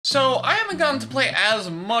So I haven't gotten to play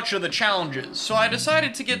as much of the challenges, so I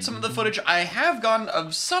decided to get some of the footage I have gotten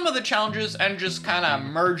of some of the challenges and just kind of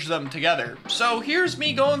merge them together. So here's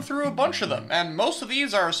me going through a bunch of them, and most of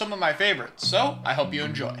these are some of my favorites, so I hope you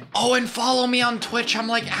enjoy. Oh, and follow me on Twitch, I'm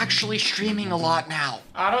like actually streaming a lot now.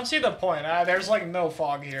 I don't see the point, there's like no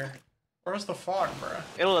fog here. Where's the fog, bruh?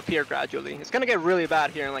 It'll appear gradually. It's gonna get really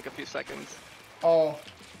bad here in like a few seconds. Oh,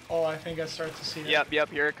 I think I start to see it. Yep,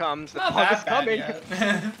 here it comes. The Not fog that is bad coming.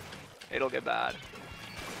 yet. It'll get bad.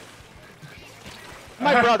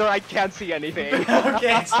 My brother, I can't see anything.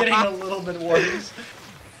 Okay, it's getting a little bit worse.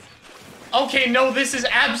 Okay, no, this is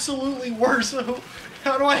absolutely worse.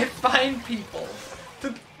 How do I find people?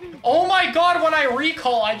 Oh my god, when I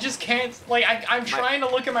recall, I just can't, like, I'm trying to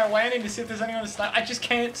look at my landing to see if there's anyone to stop. I just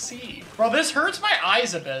can't see. Bro, this hurts my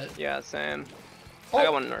eyes a bit. Yeah, same. Oh. I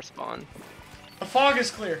got one in our spawn. The fog is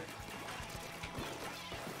clear.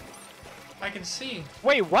 I can see.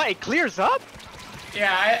 Wait, what? It clears up?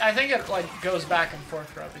 Yeah, I think it, like, goes back and forth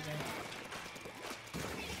throughout the game.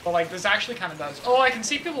 But, like, this actually kind of does. Oh, I can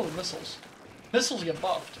see people with missiles. Missiles get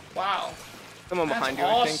buffed. Wow. Someone That's behind you,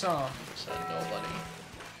 awesome. I think. Said nobody.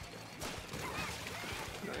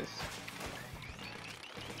 Nice.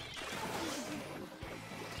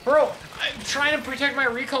 Bro, trying to protect my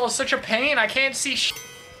recall is such a pain. I can't see sh.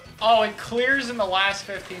 Oh, it clears in the last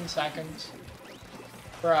 15 seconds.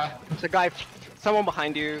 Bruh. There's a guy, someone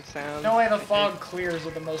behind you, Sam. No way the fog clears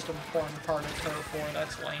at the most important part of Turf 4.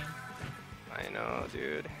 That's lame. I know,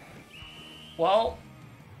 dude. Well,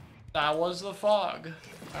 that was the fog.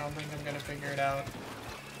 I don't think I'm gonna figure it out.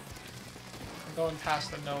 I'm going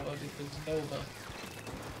past the Nova because Nova.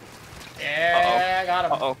 Yeah, I got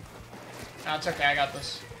him. Uh-oh. No, it's okay, I got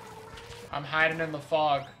this. I'm hiding in the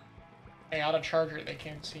fog. Hey, out of charger, they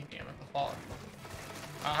can't see me. I'm in the fog.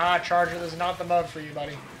 Aha, charger, this is not the mode for you,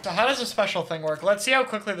 buddy. So how does the special thing work? Let's see how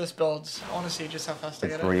quickly this builds. I want to see just how fast I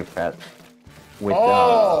get it. It's really fast. With,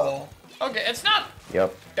 okay, it's not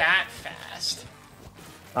that fast.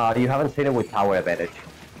 You haven't seen it with tower advantage.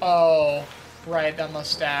 Oh, right, that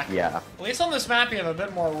must stack. Yeah. At least on this map you have a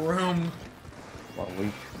bit more room. Well,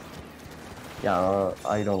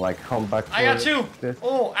 I don't like come back. I got two. This.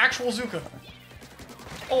 Oh, actual Zuka.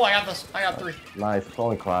 Oh, I got this. I got three. Nice,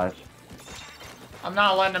 clone clash. I'm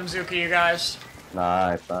not letting him Zuka, you guys.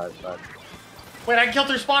 Nice. Wait, I can kill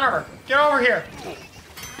through spawn armor. Get over here.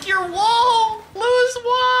 Your wall! Lewis,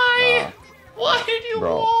 why? Why did you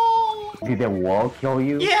wall? Did the wall kill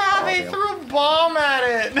you? Yeah, they threw a bomb at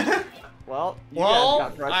it. Well,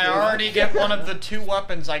 I already get one of the two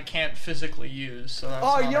weapons I can't physically use, so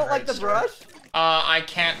that's you don't like the brush? I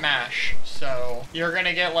can't mash, so you're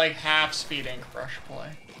gonna get like half speed ink brush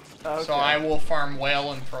play. Okay. So I will farm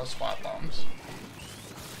whale and throw spot bombs.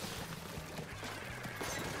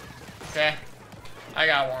 Okay, I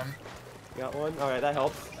got one. Got one? Alright, that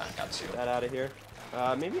helps. I got two. Get that out of here.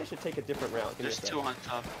 Maybe I should take a different route. There's two on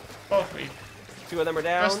top. Both weak. Two of them are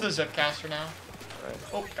down. Just the zip caster now. Alright.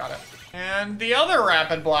 Oh, got it. And the other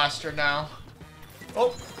rapid blaster now.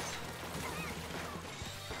 Oh.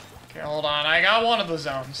 Okay, hold on. I got one of the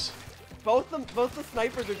zones. Both the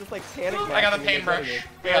snipers are just like panic. I got the paintbrush.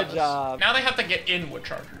 Good job. Now they have to get in with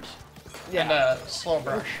chargers. Yeah. And slow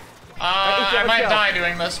brush. I might die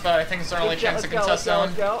doing this, but I think it's our only chance to contest zone.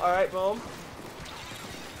 Let's go. All right, boom.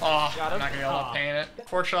 Oh, I'm not gonna be able to paint it.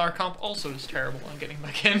 Fortunately, our comp also is terrible on getting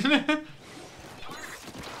back in.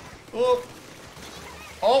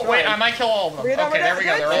 Oh, wait, I might kill all of them. Okay, there we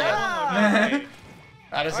go. They're all dead.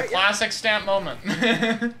 That is a classic stamp moment.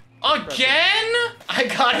 Again? I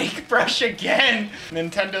got ink brush again.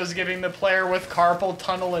 Nintendo's giving the player with carpal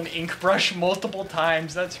tunnel an ink brush multiple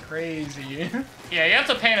times. That's crazy. Yeah, you have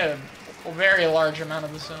to paint a very large amount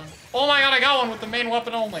of the zone. Oh my god, I got one with the main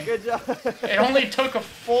weapon only. Good job. It only took a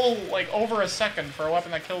full, like, over a second for a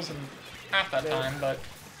weapon that kills in half that time, but...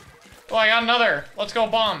 Oh, I got another. Let's go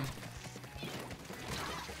bomb.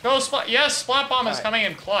 Go splat. Yes, splat bomb is coming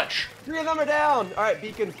in clutch. 3 of them are down. All right,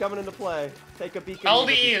 beacon's coming into play. Take a beacon.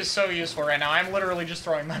 LDE is so useful right now. I'm literally just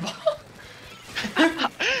throwing my bomb.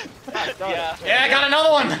 Yeah, I got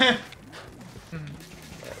another one.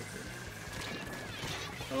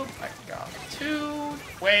 Oh, I got 2.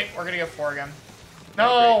 Wait, we're gonna get 4 again.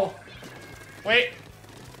 No. Wait.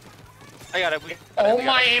 I got it. Oh,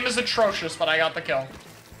 my aim is atrocious, but I got the kill.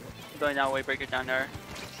 Going down, way breaker down there.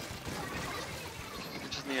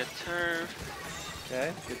 Need a turf.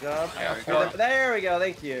 Okay, good job. There we go,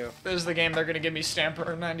 thank you. This is the game they're gonna give me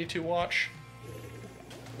Stamper 92 watch.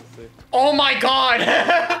 Oh my god!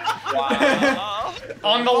 Wow.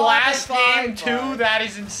 On the last game too, that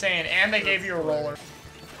is insane. And they gave you a roller.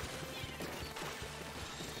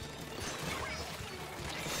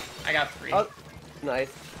 I got 3. Oh, nice.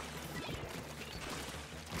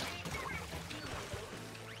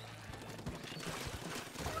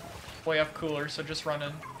 We have cooler, so just run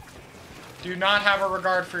in. Do not have a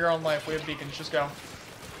regard for your own life. We have beacons. Just go.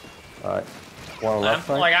 Alright. One on left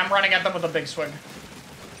side. I'm running at them with a big swing.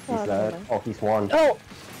 He's dead. Oh, he's one. Oh!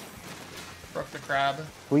 Broke the crab.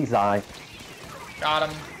 Please eye. Got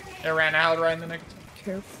him. It ran out right in the nick.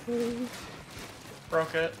 Carefully.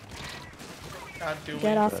 Broke it. God do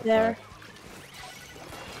Get it. off there.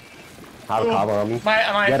 Have a cover on me.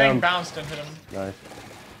 My Get thing him. bounced and hit him. Nice.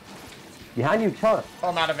 Behind you, Chara. Oh,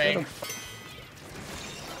 I'm out of Get egg. him.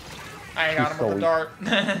 I got him with the dart.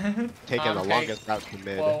 Taking the Okay. longest route to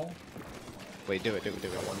mid. Whoa. Wait, do it. Boom.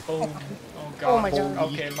 Oh Oh god. my god.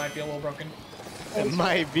 Okay, it might be a little broken. It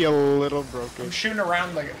might be a little I'm broken. shooting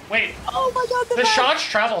around like. Wait. Oh my god, The shots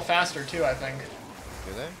travel faster too, I think.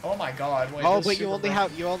 Do they? Oh my god. Wait, Oh, this but is you super only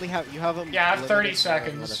broken. have them. Yeah, I have 30 limited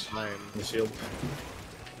amount of seconds. time. The shield.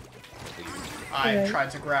 I Okay.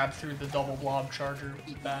 tried to grab through the double blob charger. It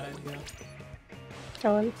was a bad idea.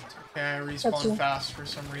 Going. Okay, I That's respawned you. fast for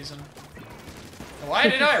some reason. Why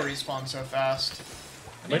did I respawn so fast?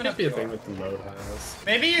 I Might didn't just be a have thing to- that the mode has.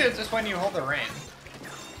 Maybe it's just when you hold the rain.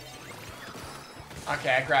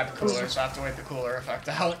 Okay, I grabbed the cooler, so I have to wait the cooler effect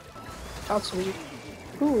out. Oh, sweet.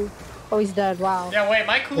 Ooh. Oh, he's dead. Wow. Yeah, wait,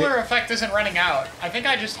 my cooler effect isn't running out. I think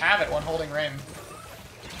I just have it when holding rain.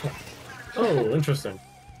 Oh, interesting.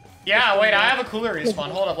 Yeah, wait, I have a cooler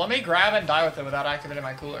respawn. Hold up, let me grab and die with it without activating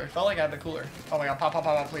my cooler. Felt like I had the cooler. Oh my god, pop, pop,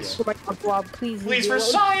 pop, pop, please. Oh my god, Blob, please. Please, leave for me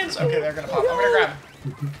alone. science! Okay, they're gonna pop. I'm gonna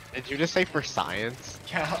grab. Did you just say for science?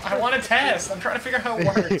 Yeah, I want to test. I'm trying to figure out how it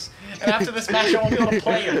works. And after this match, I won't be able to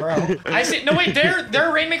play it, bro. I see. No, wait,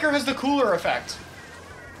 their Rainmaker has the cooler effect.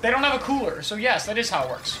 They don't have a cooler, so yes, that is how it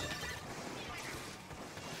works.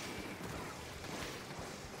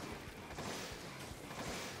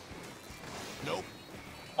 Nope.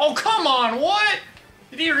 Oh, come on, what?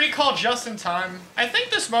 Did he recall just in time? I think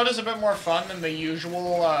this mode is a bit more fun than the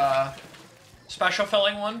usual, special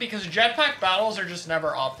filling one, because jetpack battles are just never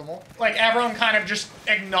optimal. Like, everyone kind of just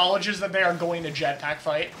acknowledges that they are going to jetpack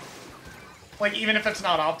fight. Like, even if it's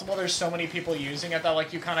not optimal, there's so many people using it that,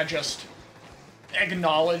 like, you kind of just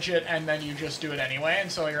acknowledge it and then you just do it anyway,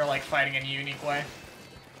 and so you're, like, fighting in a unique way.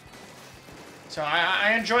 So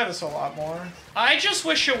I enjoy this a lot more. I just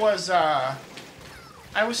wish it was, I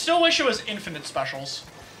still wish it was infinite specials.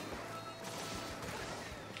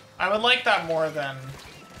 I would like that more than...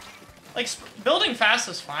 Like, building fast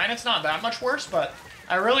is fine, it's not that much worse, but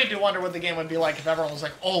I really do wonder what the game would be like if everyone was,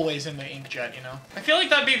 like, always in the inkjet, you know? I feel like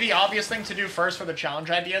that'd be the obvious thing to do first for the challenge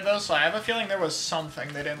idea, though, so I have a feeling there was something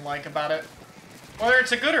they didn't like about it. Whether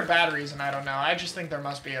it's a good or bad reason, I don't know. I just think there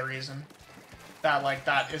must be a reason that, like,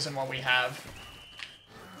 that isn't what we have.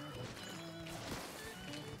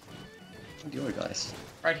 The other guys.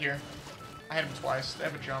 Right here. I hit him twice. They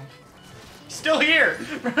have a jump. He's still here!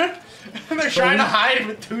 And they're trying to hide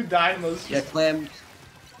with 2 dynamos. Yeah, Clam.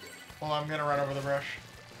 Well, I'm gonna run over the brush.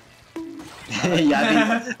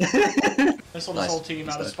 Yeah, Missile Nice. this whole team He's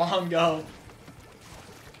out of dead. spawn, go.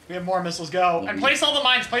 We have more missiles, go. And place all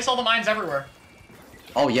the mines everywhere.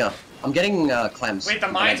 Oh yeah, I'm getting clams. Wait, the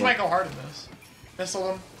mines might go hard in this. Missile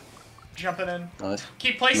them. Jumping in. Nice.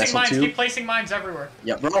 Keep placing Missile mines, two. keep placing mines everywhere.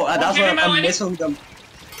 Yeah, bro, that's give what him I'm Melanie. missing them.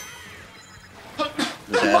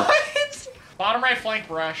 dead. What? Bottom right flank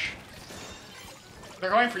brush. They're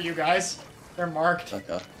going for you guys. They're marked.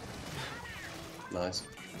 Okay. Nice.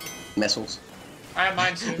 Missiles. I have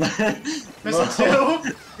mine too. Bro, Missile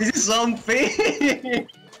 2. This is so unfair.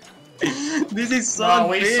 This is so Oh,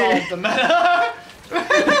 we unfair. solved the meta.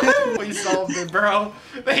 We solved it, bro.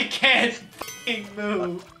 They can't fucking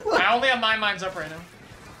move. I only have my mines up right now.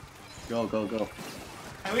 Go, go, go.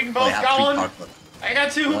 And we can I both have go 3 on. cardboard. I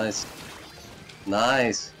got 2. Nice.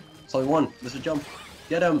 Nice. It's only 1. There's a jump.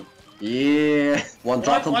 Get him. Yeah. One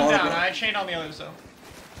drop from One bottom. down. I chained on the others though.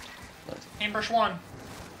 Nice. Paintbrush 1.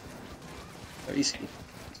 Very easy.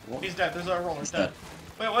 What? He's dead. There's a roller. He's Dead.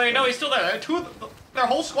 Wait, no, he's still there. Their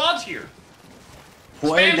whole squad's here.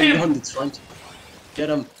 Why are Spam they him. on the front? Get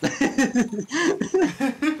him. Okay,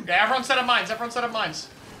 everyone set up mines. Everyone set up mines.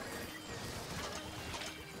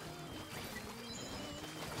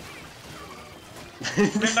 In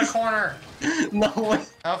the corner. No way.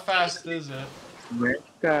 How fast is it?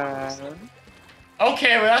 Okay,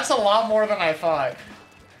 well, that's a lot more than I thought.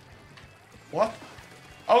 What?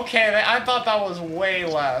 Okay, I thought that was way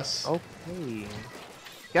less. Okay.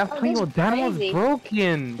 Yeah, Oh, Plingo, that's that was crazy.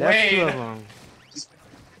 broken. That's Wait. 2 of them.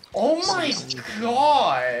 Oh my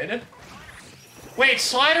god! Wait,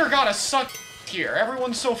 Slider got a suck tier.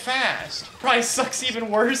 Everyone's so fast. Probably sucks even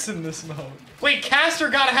worse in this mode. Wait, Caster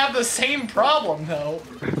gotta have the same problem though.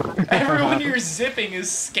 Everyone you're zipping is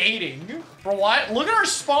skating. For what? Look at our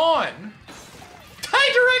spawn. I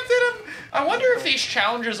directed him. I wonder if these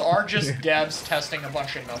challenges are just devs testing a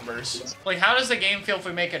bunch of numbers. Like, how does the game feel if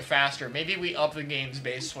we make it faster? Maybe we up the game's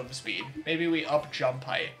base swim speed. Maybe we up jump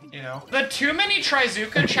height, you know? The too many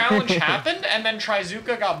Trizuka challenge happened, and then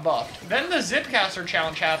Trizuka got buffed. Then the Zipcaster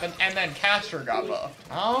challenge happened, and then Caster got buffed.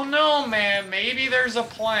 I don't know, man. Maybe there's a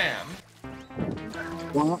plan.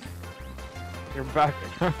 You're back.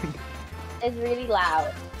 It's really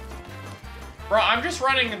loud. Bro, I'm just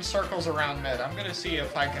running in circles around mid. I'm gonna see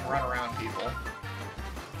if I can run around people.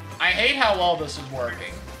 I hate how well this is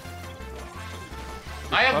working.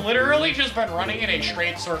 I have literally just been running in a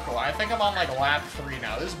straight circle. I think I'm on like lap 3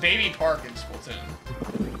 now. This is baby park in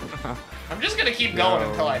Splatoon. I'm just gonna keep going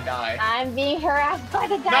until I die. I'm being harassed by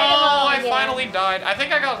the dynamo. No, I again. finally died. I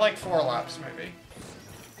think I got like 4 laps maybe.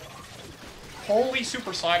 Holy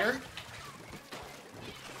super slider.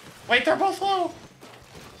 Wait, they're both low.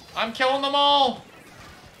 I'm killing them all.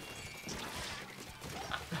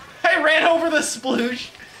 I ran over the sploosh.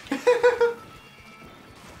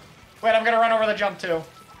 Wait, I'm gonna run over the jump too.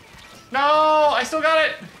 No, I still got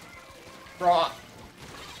it. Bro.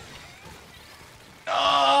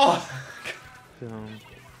 Oh.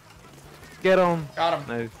 Get him. Got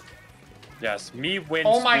him. Nice. Yes, me wins.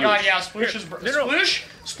 Oh my god, Sploosh. yeah, Sploosh is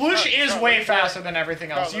Sploosh is way faster than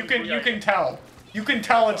everything else. You can tell. You can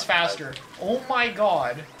tell it's faster. Oh my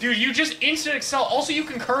god. Dude, you just instant excel. Also, you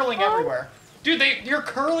can curling everywhere. Dude, your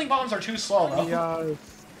curling bombs are too slow though. Yes.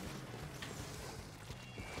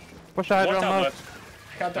 Push out One on time left.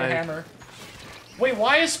 left. Got their hammer. Wait,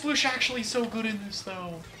 why is Sploosh actually so good in this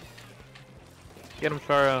though? Get him,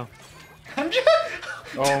 Chara. I'm just...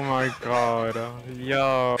 Oh my god.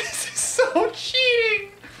 Yo. This is so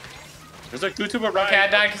cheating. There's a YouTuber right. Okay, I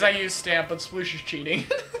died because I used stamp, but Sploosh is cheating.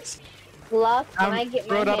 Luck, when I get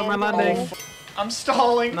my out of my hands on landing. it. I'm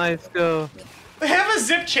stalling. Nice go. They have a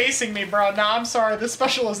zip chasing me, bro. Nah, I'm sorry. This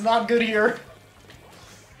special is not good here.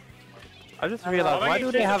 I just realized, why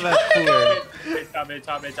do they have that that cooler? Chase, top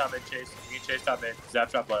mid, chase. You can chase top mid. Zap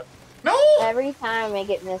trap left. No! Every time I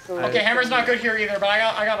get missiles. Okay, hammer's not good here either, but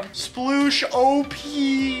I got him. Sploosh OP.